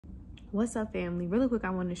What's up, family? Really quick, I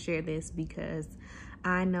want to share this because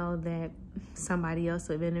I know that somebody else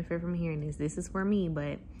would benefit from hearing this. This is for me,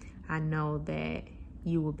 but I know that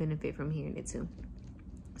you will benefit from hearing it too.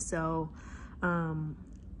 So,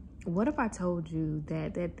 what if I told you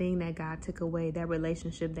that that thing that God took away, that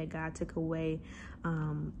relationship that God took away,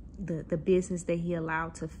 the business that He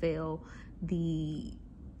allowed to fail, the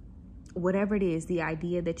whatever it is, the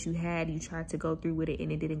idea that you had, you tried to go through with it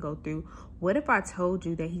and it didn't go through. What if I told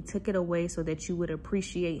you that He took it away so that you would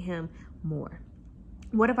appreciate Him more?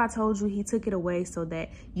 What if I told you He took it away so that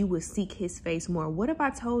you would seek His face more? What if I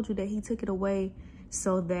told you that He took it away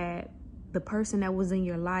so that the person that was in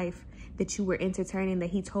your life that you were entertaining, that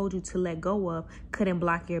He told you to let go of, couldn't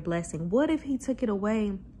block your blessing? What if He took it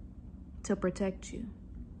away to protect you?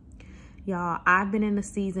 Y'all, I've been in a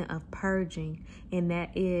season of purging, and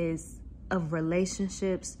that is of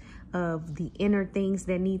relationships, of the inner things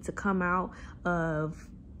that need to come out, of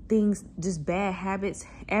things, just bad habits,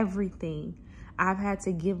 everything. I've had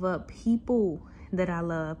to give up people that I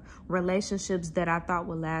love, relationships that I thought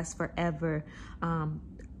would last forever. I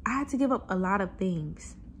had to give up a lot of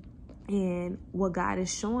things. And what God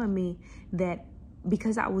is showing me, that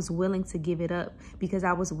because I was willing to give it up, because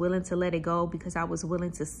I was willing to let it go, because I was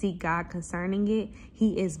willing to seek God concerning it,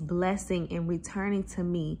 He is blessing and returning to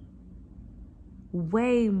me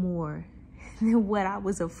way more than what I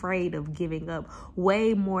was afraid of giving up,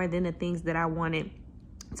 way more than the things that I wanted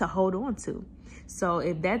to hold on to. So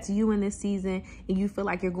if that's you in this season and you feel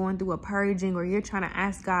like you're going through a purging, or you're trying to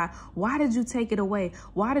ask God, why did you take it away?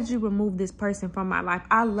 Why did you remove this person from my life?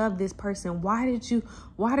 I love this person. Why did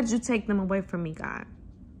you take them away from me, God?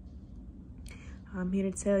 I'm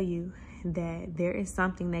here to tell you that there is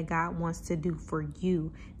something that God wants to do for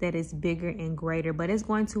you that is bigger and greater, but it's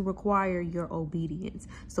going to require your obedience.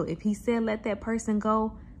 So if He said, let that person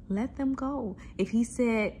go, let them go. If He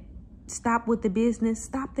said, stop with the business,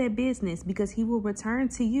 stop that business, because He will return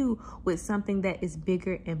to you with something that is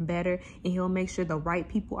bigger and better, and He'll make sure the right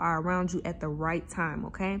people are around you at the right time.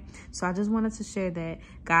 Okay. So I just wanted to share that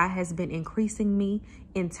God has been increasing me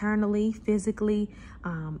internally, physically,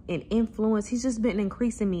 in influence. He's just been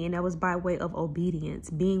increasing me, and that was by way of obedience,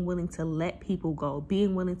 being willing to let people go,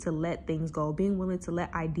 being willing to let things go, being willing to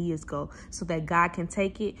let ideas go, so that God can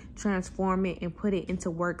take it, transform it, and put it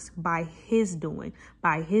into works by His doing,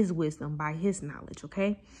 by His wisdom, by His knowledge.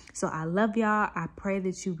 Okay. So I love y'all. I pray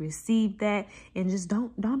that you receive that, and just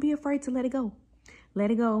don't be afraid to let it go. Let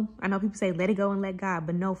it go. I know people say let it go and let God,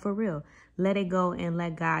 but no, for real, let it go and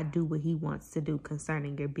let God do what He wants to do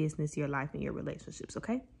concerning your business, your life, and your relationships.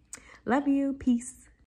 Okay. Love you. Peace.